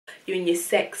you're in your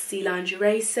sexy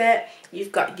lingerie set,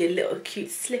 you've got your little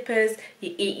cute slippers,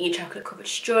 you're eating your chocolate covered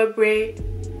strawberry.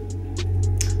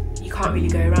 You can't really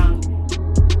go wrong.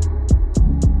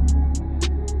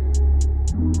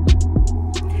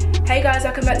 Hey guys,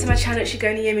 welcome back to my channel. It's your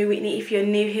girl Naomi Whitney. If you're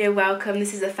new here, welcome.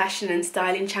 This is a fashion and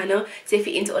styling channel, so if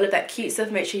you're into all of that cute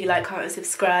stuff, make sure you like, comment and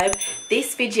subscribe.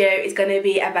 This video is going to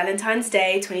be a Valentine's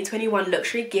Day 2021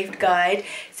 luxury gift guide.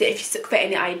 So if you're stuck for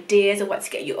any ideas or what to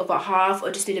get your other half, or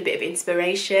just need a bit of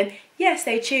inspiration, yeah,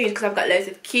 stay tuned, because I've got loads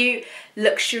of cute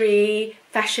luxury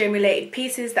fashion related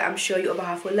pieces that I'm sure your other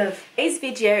half will love. Today's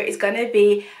video is going to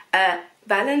be a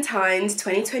Valentine's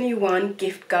 2021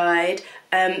 gift guide.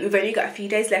 We've only got a few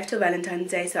days left till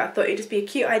Valentine's Day, so I thought it'd just be a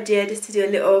cute idea just to do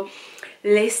a little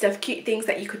list of cute things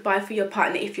that you could buy for your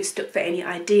partner if you're stuck for any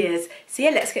ideas. So yeah,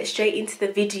 let's get straight into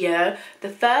the video. The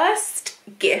first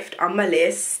gift on my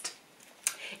list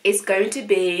is going to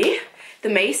be the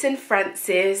MAISON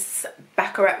Francis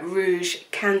Baccarat Rouge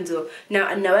candle. Now,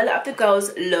 I know a lot of the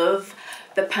girls love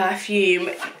the perfume,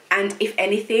 and if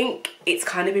anything, it's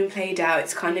kind of been played out,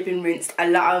 it's kind of been rinsed. A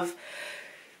lot of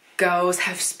girls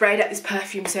have sprayed out this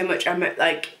perfume so much, I'm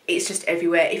like, it's just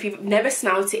everywhere. If you've never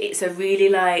smelled it, it's a really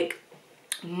like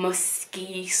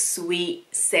musky, sweet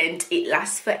scent. It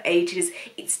lasts for ages,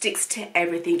 it sticks to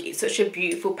everything. It's such a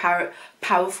beautiful,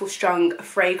 powerful, strong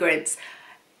fragrance.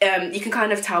 You can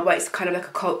kind of tell why it's kind of like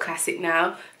a cult classic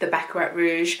now, the Baccarat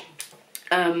Rouge.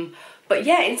 But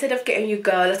yeah, instead of getting your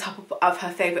girl a top of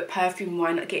her favourite perfume,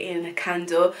 why not get in a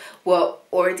candle? We're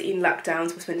already in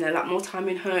lockdowns, we're spending a lot more time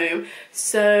in home,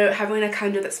 so having a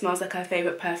candle that smells like her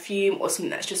favourite perfume, or something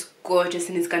that's just gorgeous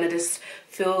and is going to just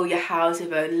fill your house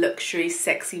with a luxury,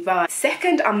 sexy vibe.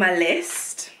 Second on my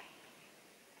list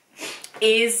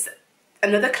is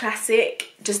another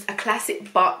classic, just a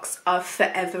classic box of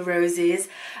Forever Roses.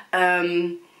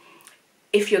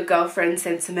 If your girlfriend's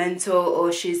sentimental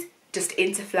or she's just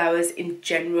into flowers in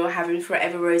general, having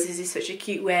Forever Roses is such a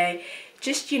cute way,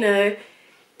 just, you know,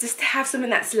 just to have something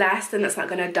that's lasts and that's not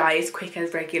going to die as quick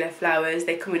as regular flowers.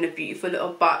 They come in a beautiful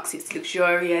little box, it's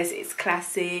luxurious, it's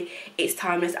classy, it's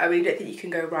timeless. I really don't think you can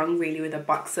go wrong really with a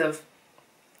box of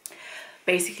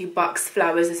basically boxed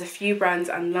flowers. There's a few brands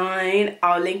online,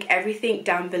 I'll link everything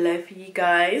down below for you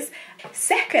guys.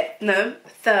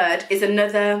 Third is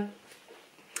another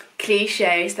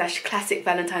cliche slash classic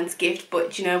Valentine's gift,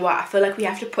 but do you know what, I feel like we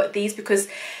have to put these because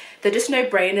they're just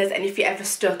no-brainers, and if you're ever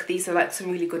stuck, these are like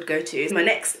some really good go-tos. My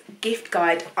next gift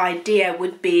guide idea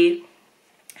would be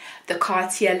the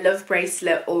Cartier love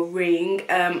bracelet or ring.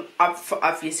 For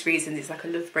obvious reasons, it's like a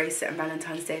love bracelet and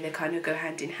Valentine's Day, they kind of go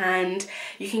hand in hand.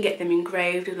 You can get them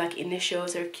engraved with like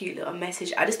initials or a cute little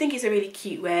message. I just think it's a really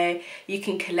cute way you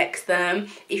can collect them.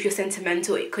 If you're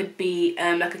sentimental, it could be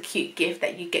like a cute gift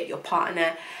that you get your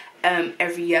partner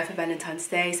every year for Valentine's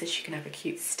Day, so she can have a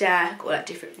cute stack, or like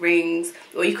different rings,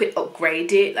 or you could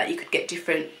upgrade it, like you could get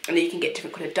different, and then you can get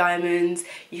different coloured diamonds,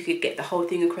 you could get the whole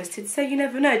thing encrusted, so you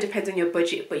never know, it depends on your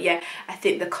budget. But yeah, I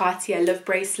think the Cartier love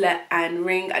bracelet and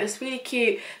ring are just really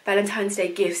cute Valentine's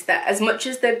Day gifts that, as much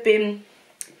as they've been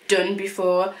done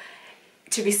before,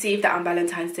 to receive that on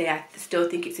Valentine's Day, I still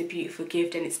think it's a beautiful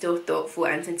gift, and it's still thoughtful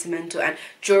and sentimental, and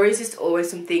jewelry is just always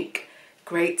something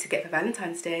great to get for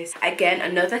Valentine's Day. Again,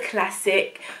 another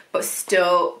classic, but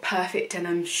still perfect, and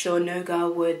I'm sure no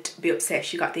girl would be upset if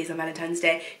she got these on Valentine's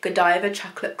Day. Godiva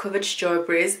chocolate covered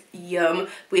strawberries, yum,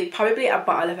 with probably a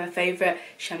bottle of her favourite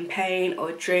champagne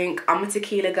or drink. I'm a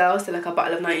tequila girl, so like a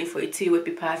bottle of 1942 would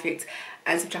be perfect,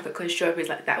 and some chocolate covered strawberries,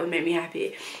 like that would make me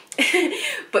happy.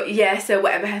 But yeah, so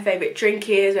whatever her favourite drink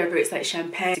is, whether it's like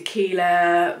champagne,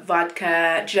 tequila,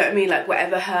 vodka, do you know what I mean, like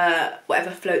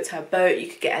whatever floats her boat, you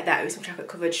could get her that with some chocolate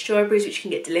covered strawberries, which you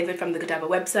can get delivered from the Godiva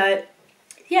website.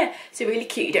 Yeah, so really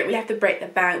cute. You don't really have to break the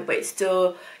bank, but it's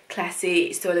still classy,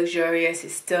 it's still luxurious,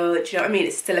 it's still, do you know what I mean,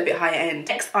 it's still a bit higher end.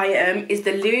 Next item is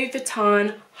the Louis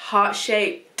Vuitton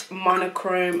heart-shaped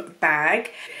monochrome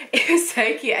bag. It was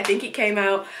so cute. I think it came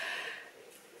out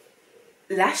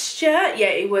last year. Yeah,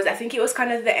 it was, I think it was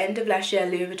kind of the end of last year.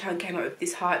 Louis Vuitton came out with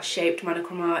this heart-shaped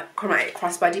monochromatic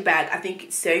crossbody bag. I think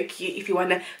it's so cute if you want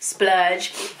to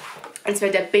splurge and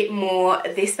spend a bit more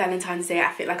this Valentine's Day.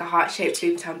 I feel like a heart-shaped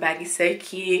Louis Vuitton bag is so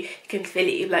cute. You can fill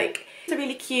it with like, it's a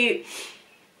really cute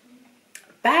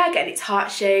bag, and it's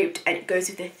heart-shaped, and it goes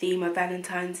with the theme of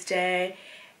Valentine's Day.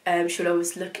 She'll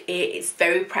always look it. It's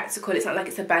very practical. It's not like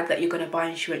it's a bag that you're going to buy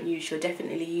and she won't use. She'll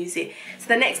definitely use it. So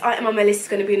the next item on my list is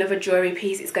going to be another jewellery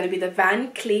piece. It's going to be the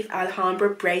Van Cleef Alhambra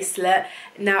bracelet.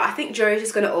 Now, I think jewellery is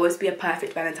just going to always be a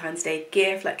perfect Valentine's Day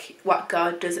gift. Like, what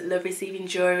girl doesn't love receiving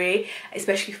jewellery,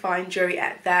 especially fine jewellery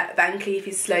at that. Van Cleef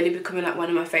is slowly becoming like one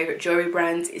of my favourite jewellery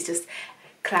brands. It's just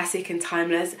classic and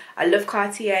timeless. I love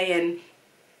Cartier and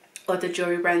other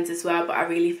jewelry brands as well, but I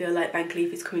really feel like Van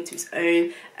Cleef is coming to its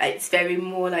own. It's very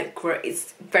more like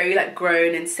it's very like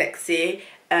grown and sexy.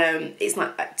 It's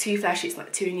not like too flashy, it's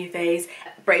not too in your face.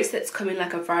 Bracelets come in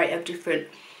like a variety of different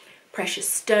precious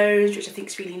stones, which I think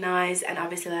is really nice, and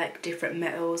obviously like different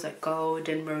metals like gold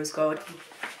and rose gold.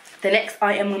 The next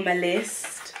item on my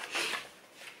list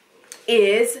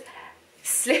is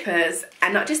slippers,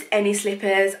 and not just any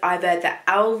slippers, either the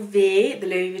LV, the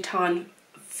Louis Vuitton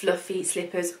fluffy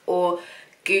slippers, or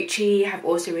Gucci have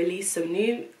also released some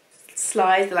new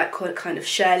slides. They're like called kind of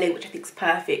shearling, which I think is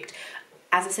perfect.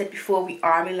 As I said before, we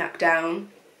are in lockdown,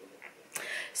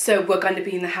 so we're going to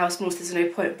be in the house more, so there's no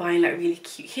point buying like really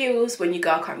cute heels when your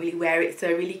girl can't really wear it. So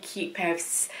a really cute pair of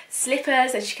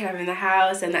slippers that she can have in the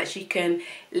house and that she can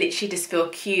literally just feel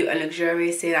cute and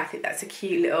luxurious in. I think that's a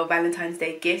cute little Valentine's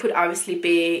Day gift. Would obviously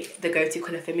be the go-to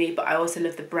colour for me, but I also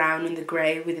love the brown and the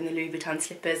grey within the Louis Vuitton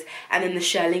slippers, and then the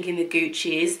shearling in the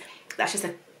Gucci's. That's just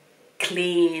a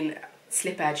clean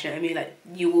slipper, do you know what I mean? Like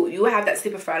you will have that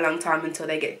slipper for a long time until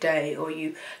they get dirty, or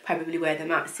you probably wear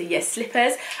them out. So yes,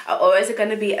 slippers are always going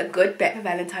to be a good bet for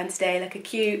Valentine's Day, like a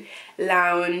cute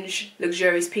lounge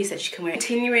luxurious piece that you can wear.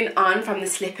 Continuing on from the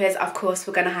slippers, of course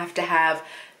we're going to have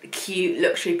cute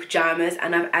luxury pyjamas,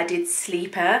 and I've added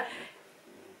sleeper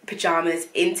pyjamas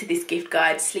into this gift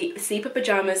guide. Sleeper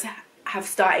pyjamas have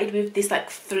started with this like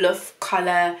fluff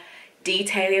colour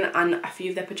detailing on a few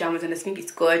of their pyjamas, and I think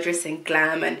it's gorgeous and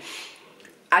glam, and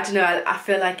I don't know, I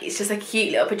feel like it's just a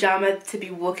cute little pyjama to be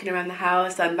walking around the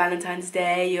house on Valentine's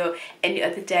Day or any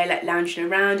other day, like lounging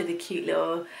around with a cute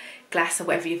little glass or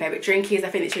whatever your favourite drink is. I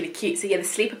think it's really cute. So yeah, the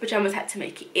sleeper pyjamas had to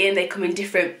make it in. They come in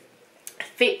different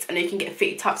fits. I know you can get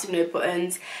fitted tops with no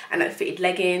buttons and like fitted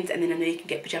leggings, and then I know you can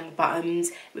get pyjama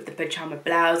bottoms with the pyjama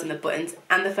blouse and the buttons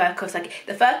and the fur cuffs. Like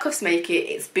the fur cuffs make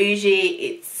it's bougie,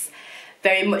 it's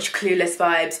very much Clueless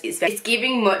vibes. It's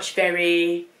giving much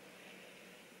very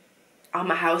I'm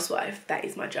a housewife, that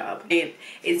is my job.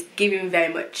 It's giving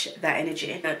very much that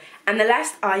energy. And the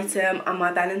last item on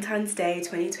my Valentine's Day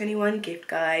 2021 gift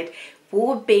guide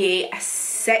will be a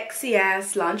sexy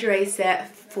ass lingerie set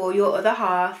for your other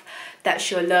half that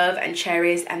she'll love and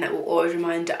cherish, and that will always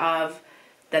remind her of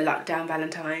the lockdown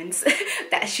Valentines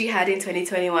that she had in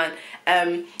 2021.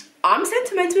 I'm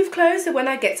sentimental with clothes, so when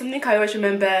I get something I always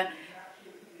remember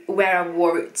where I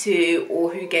wore it to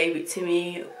or who gave it to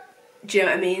me. Do you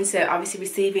know what I mean? So obviously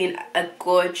receiving a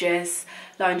gorgeous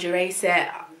lingerie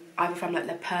set either from like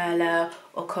La Perla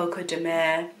or Coco de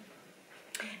Mer,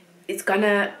 it's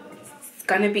gonna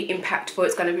be impactful,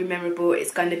 it's gonna be memorable,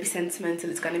 it's gonna be sentimental,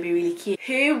 it's gonna be really cute.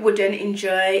 Who wouldn't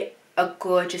enjoy a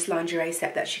gorgeous lingerie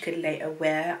set that she could later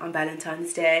wear on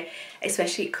Valentine's Day?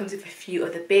 Especially it comes with a few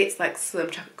other bits like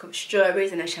some chocolate covered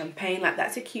strawberries and a champagne. Like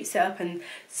that's a cute setup, and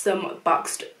some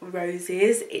boxed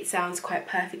roses. It sounds quite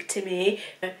perfect to me.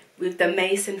 With the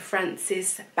MAISON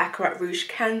Francis Baccarat Rouge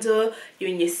candle,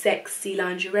 you're in your sexy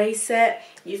lingerie set,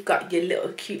 you've got your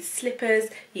little cute slippers,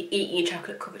 you're eating your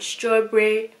chocolate covered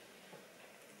strawberry.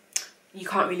 You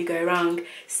can't really go wrong.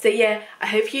 So yeah, I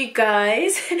hope you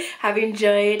guys have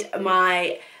enjoyed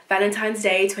my Valentine's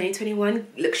Day 2021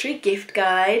 luxury gift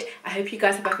guide. I hope you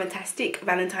guys have a fantastic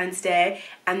Valentine's Day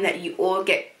and that you all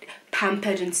get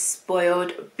pampered and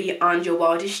spoiled beyond your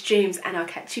wildest dreams, and I'll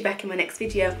catch you back in my next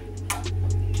video.